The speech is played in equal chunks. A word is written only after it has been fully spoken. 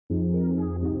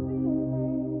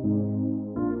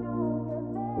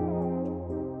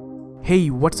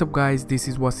Hey, what's up guys, this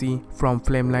is Wasi from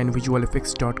FLIMLION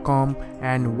VisualFX.com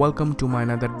and welcome to my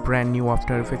another brand new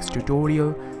After Effects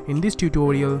tutorial. In this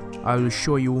tutorial, I will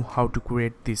show you how to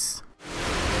create this.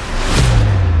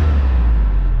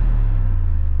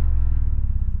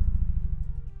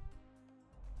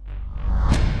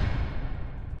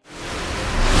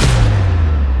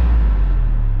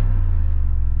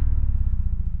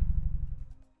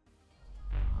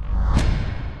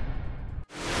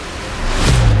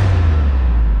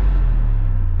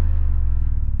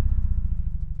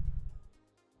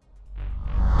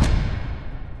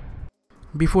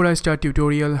 Before I start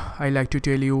tutorial, I like to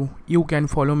tell you can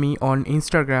follow me on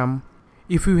Instagram.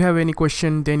 If you have any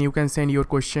question, then you can send your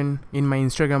question in my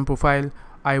Instagram profile.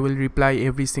 I will reply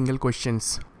every single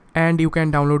questions. And you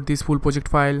can download this full project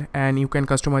file and you can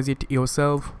customize it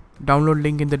yourself. Download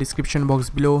link in the description box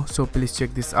below, so please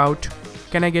check this out.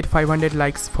 Can I get 500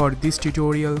 likes for this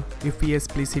tutorial? If yes,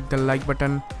 please hit the like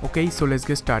button. Okay, so let's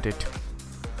get started.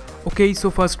 Okay, so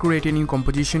first create a new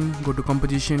composition. Go to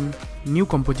composition, new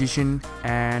composition,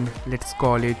 and let's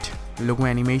call it logo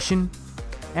animation.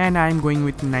 And I'm going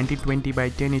with 1920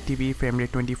 by 1080p, frame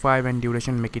rate 25 and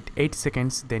duration make it 8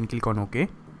 seconds, then click on OK.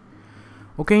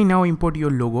 Okay, now import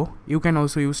your logo. You can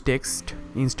also use text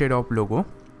instead of logo.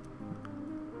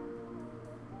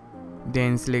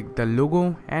 Then select the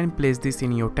logo and place this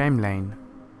in your timeline.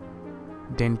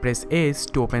 Then press S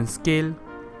to open scale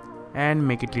and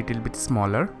make it little bit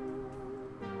smaller,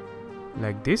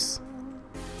 like this.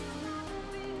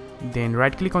 Then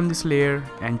right click on this layer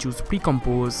and choose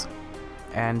pre-compose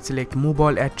and select move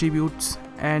all attributes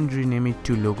and rename it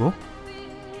to logo.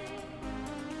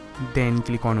 Then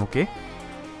click on OK.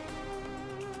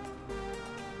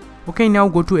 Okay, now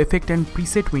go to effect and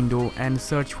preset window and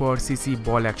search for CC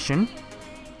ball action.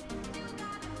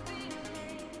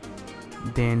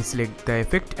 Then select the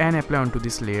effect and apply onto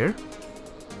this layer.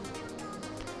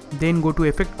 Then go to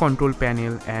effect control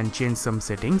panel and change some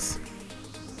settings.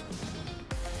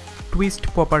 Twist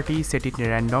property set it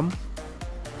random,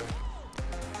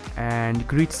 and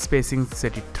grid spacing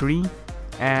set it 3,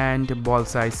 and ball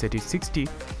size set it 60.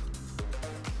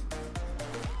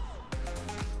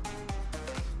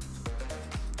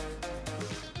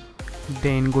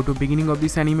 Then go to beginning of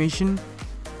this animation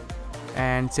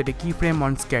and set a keyframe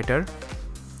on scatter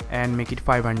and make it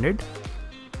 500.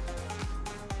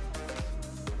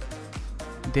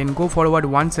 Then go forward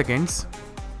 1 second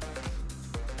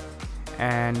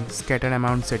and scatter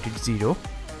amount set it 0.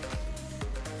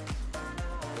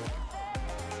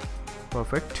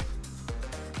 Perfect.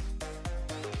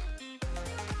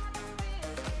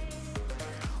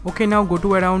 Okay, now go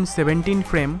to around 17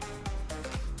 frame.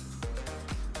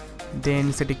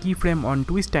 Then set a keyframe on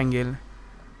twist angle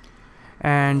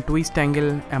and twist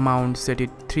angle amount set it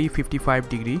 355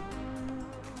 degree.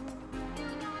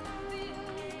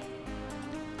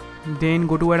 Then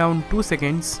go to around 2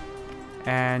 seconds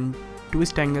and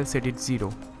twist angle set it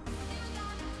 0.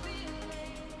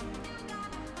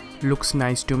 Looks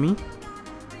nice to me.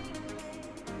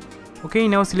 Okay,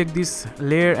 now select this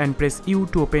layer and press U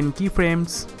to open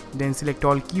keyframes. Then select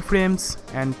all keyframes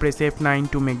and press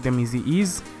F9 to make them easy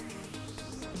ease.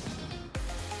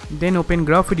 Then open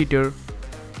graph editor.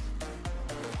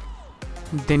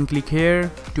 Then click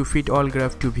here to fit all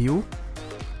graph to view.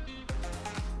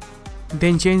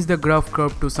 Then change the graph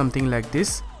curve to something like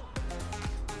this.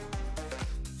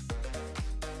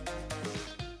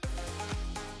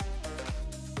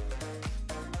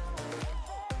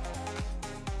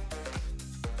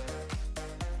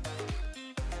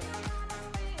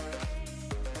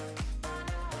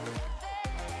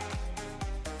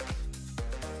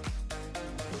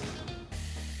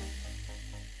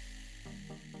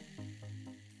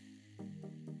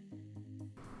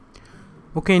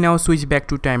 Okay, now switch back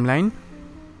to timeline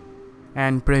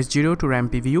and press 0 to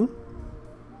ramp preview.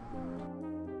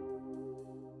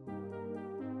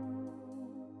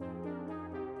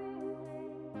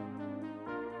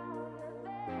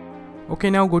 Okay,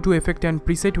 now go to effect and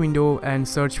preset window and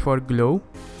search for glow.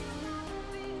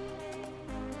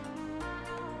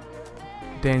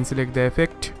 Then select the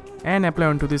effect and apply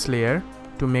onto this layer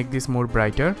to make this more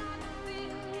brighter.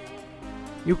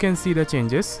 You can see the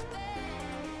changes.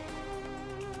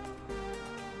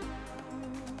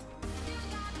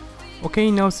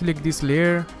 Okay, now select this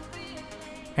layer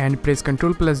and press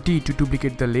Ctrl+D to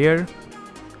duplicate the layer.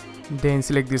 Then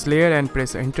select this layer and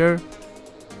press enter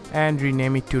and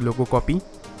rename it to logo copy.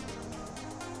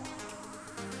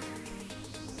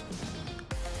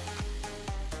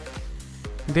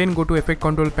 Then go to effect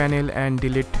control panel and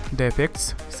delete the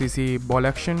effects, CC ball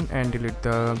action, and delete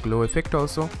the glow effect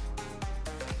also.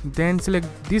 Then select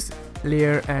this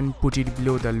layer and put it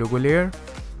below the logo layer.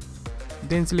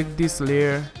 Then select this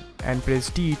layer and press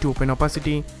T to open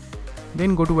opacity.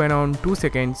 Then go to around 2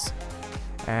 seconds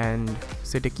and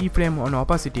set a keyframe on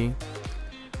opacity.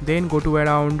 Then go to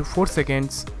around 4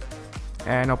 seconds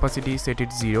and opacity set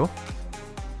it 0.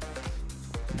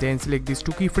 Then select these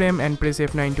two keyframe and press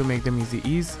F9 to make them easy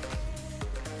ease.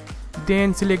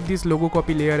 Then select this logo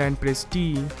copy layer and press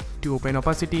T to open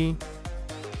opacity.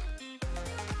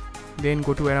 Then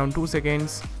go to around 2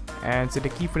 seconds and set a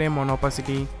keyframe on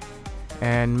opacity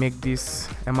and make this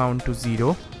amount to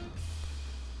 0.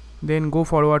 Then go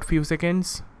forward few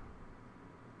seconds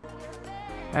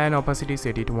and opacity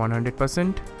set it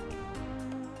 100%.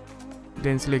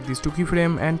 Then select these two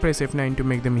keyframe and press F9 to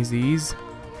make them easy ease.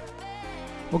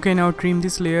 Okay, now trim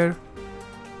this layer,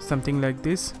 something like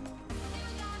this.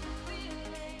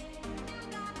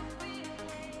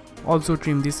 Also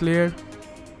trim this layer.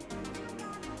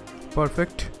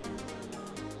 Perfect.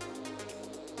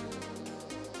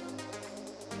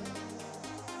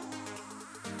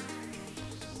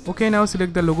 Okay, now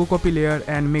select the logo copy layer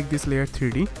and make this layer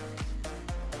 3D.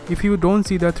 If you don't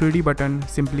see the 3D button,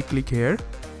 simply click here.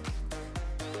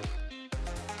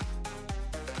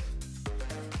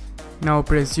 Now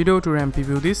press 0 to ramp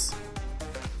preview this.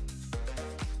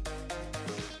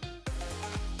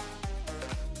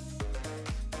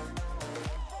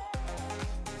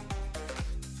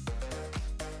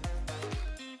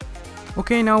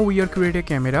 Okay, now we are create a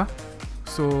camera.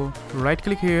 So right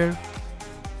click here,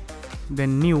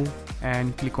 then new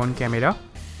and click on camera.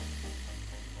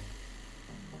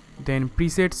 Then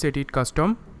preset set it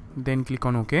custom, then click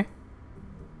on OK.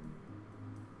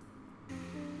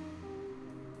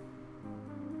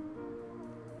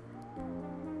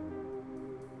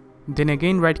 Then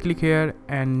again right click here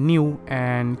and new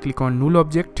and click on null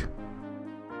object.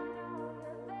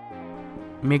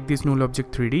 Make this null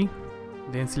object 3D.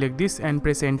 Then select this and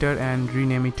press enter and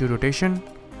rename it to rotation.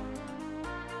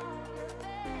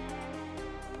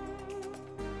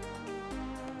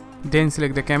 Then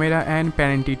select the camera and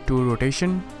parent it to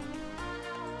rotation.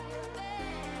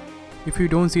 If you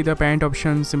don't see the parent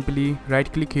option, simply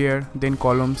right click here, then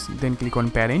columns, then click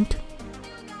on parent.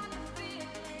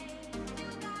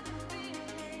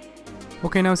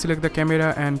 Okay, now select the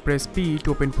camera and press P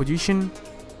to open position.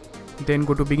 Then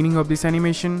go to beginning of this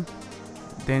animation.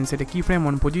 Then set a keyframe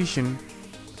on position.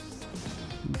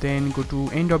 Then go to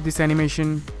end of this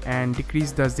animation and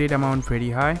decrease the Z amount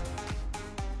very high.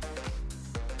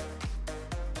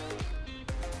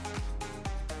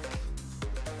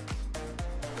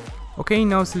 Okay,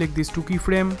 now select these two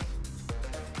keyframe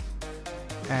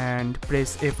and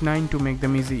press F9 to make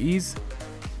them easy ease.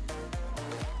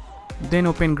 Then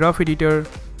open graph editor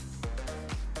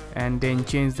and then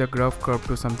change the graph curve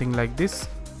to something like this.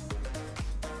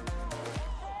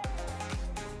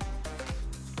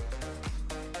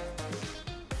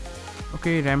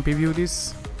 Okay, ramp preview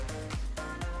this.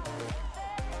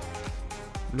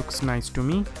 Looks nice to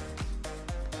me.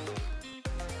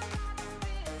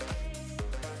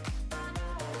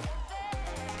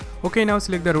 Okay, now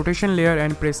select the rotation layer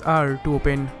and press R to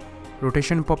open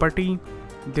rotation property.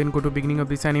 Then go to beginning of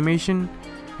this animation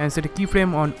and set a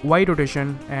keyframe on Y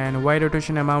rotation and Y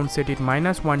rotation amount set it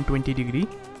 -120 degree.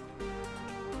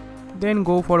 Then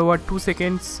go forward 2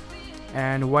 seconds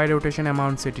and Y rotation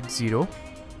amount set it 0.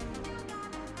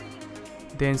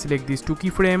 Then select these two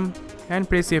keyframe and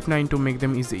press F9 to make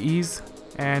them easy ease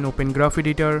and open graph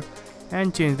editor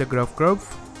and change the graph curve.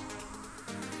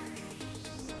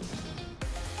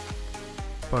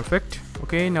 Perfect.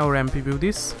 Okay, now ramp preview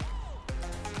this.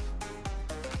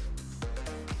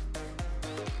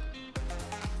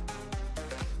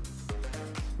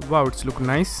 Wow, it's look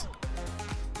nice.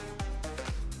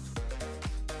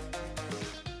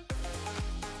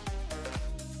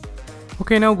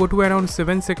 Okay, now go to around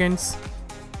 7 seconds.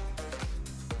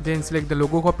 Then select the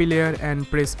logo copy layer and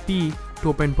press P to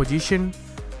open position.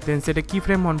 Then set a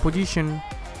keyframe on position.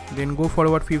 Then go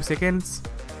forward few seconds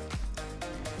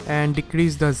and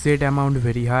decrease the Z amount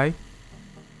very high,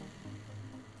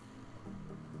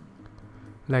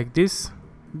 like this.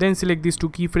 Then select these two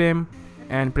keyframe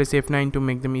and press F9 to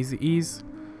make them easy ease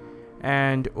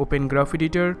and open graph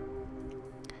editor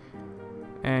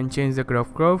and change the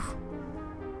graph curve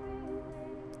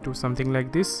to something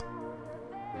like this.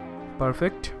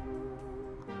 Perfect.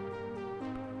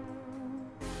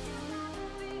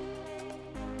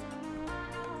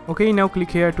 Okay, now click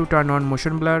here to turn on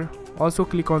motion blur. Also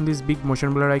click on this big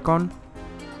motion blur icon.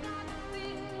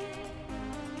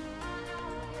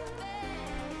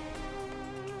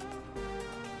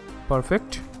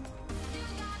 Perfect.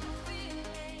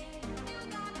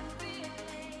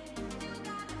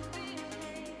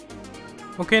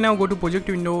 Okay, now go to project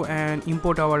window and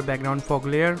import our background fog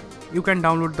layer. You can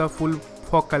download the full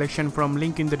fog collection from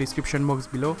link in the description box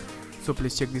below, so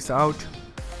please check this out.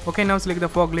 Okay, now select the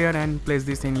fog layer and place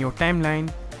this in your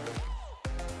timeline.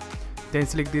 Then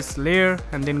select this layer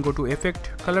and then go to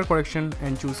effect, color correction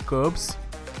and choose curves.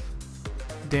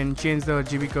 Then change the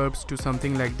RGB curves to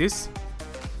something like this.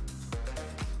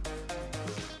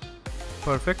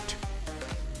 Perfect.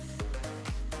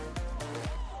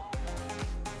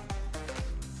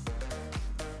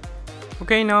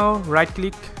 Okay, now right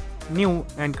click new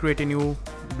and create a new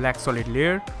black solid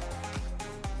layer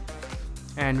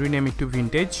and rename it to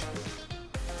vintage.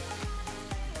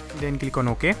 Then click on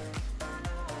OK.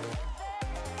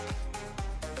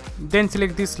 Then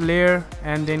select this layer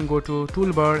and then go to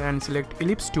toolbar and select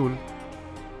ellipse tool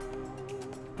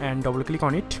and double click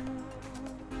on it.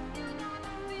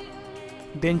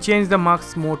 Then change the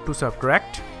mask mode to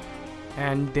subtract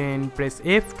and then press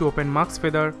F to open mask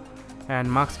feather and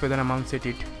mask feather amount set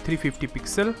it 350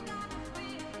 pixel.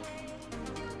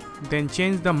 Then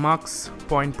change the mask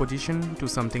point position to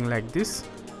something like this.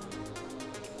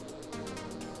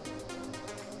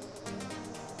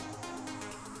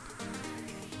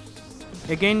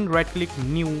 Again right click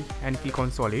new and click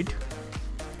on solid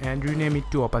and rename it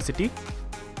to opacity.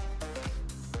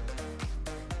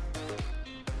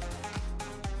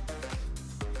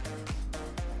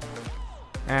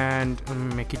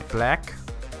 And make it black.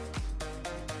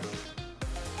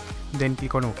 Then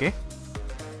click on OK.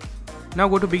 Now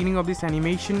go to beginning of this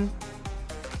animation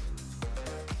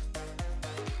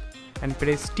and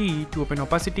press T to open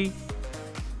opacity.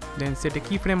 Then set a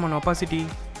keyframe on opacity.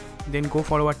 Then go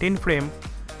for our 10 frame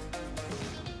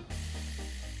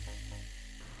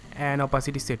and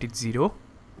opacity set it 0.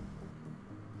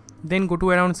 Then go to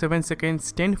around 7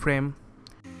 seconds 10 frame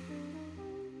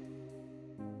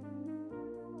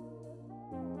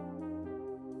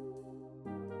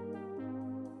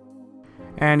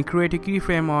and create a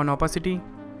keyframe on opacity,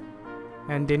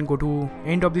 and then go to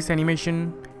end of this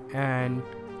animation and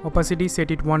opacity set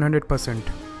it 100%.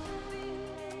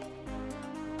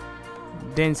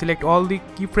 Then select all the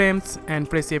keyframes and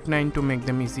press F9 to make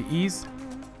them easy ease.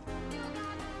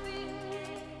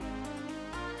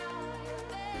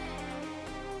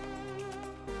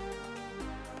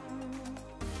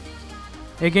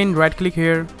 Again right click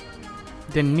here,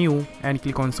 then new and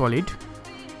click on solid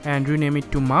and rename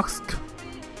it to mask.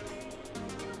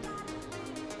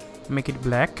 Make it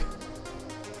black.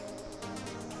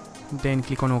 Then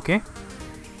click on OK.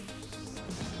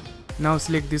 Now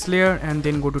select this layer and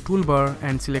then go to toolbar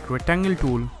and select rectangle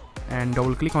tool and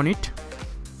double click on it.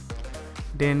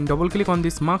 Then double click on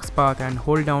this mask path and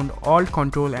hold down Alt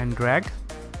Ctrl and drag.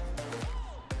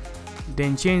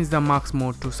 Then change the mask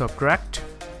mode to subtract.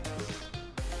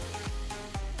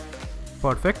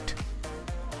 Perfect.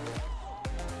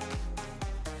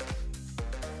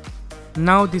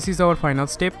 Now this is our final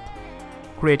step.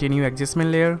 Create a new adjustment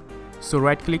layer. So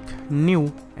right click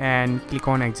new and click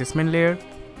on adjustment layer.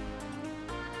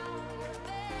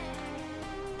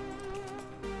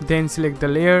 Then select the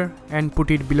layer and put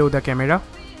it below the camera.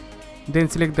 Then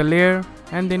select the layer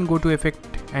and then go to effect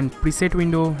and preset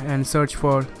window and search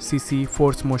for CC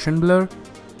force motion blur.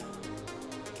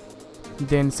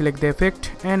 Then select the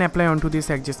effect and apply onto this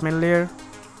adjustment layer.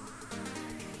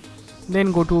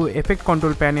 Then go to effect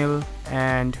control panel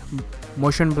and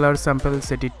motion blur sample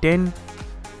set it 10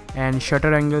 and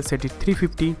shutter angle set it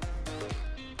 350.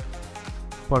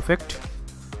 Perfect.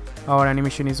 Our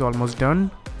animation is almost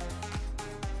done.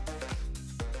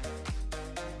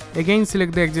 Again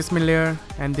select the adjustment layer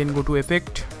and then go to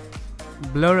effect,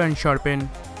 blur and sharpen.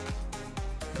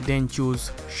 Then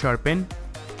choose sharpen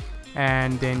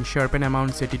and then sharpen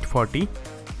amount set it 40.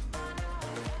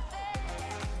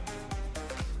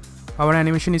 Our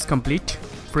animation is complete.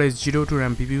 Press 0 to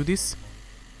ramp preview this.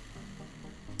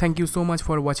 Thank you so much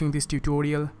for watching this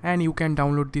tutorial, and you can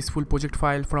download this full project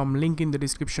file from link in the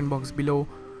description box below.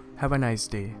 Have a nice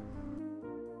day.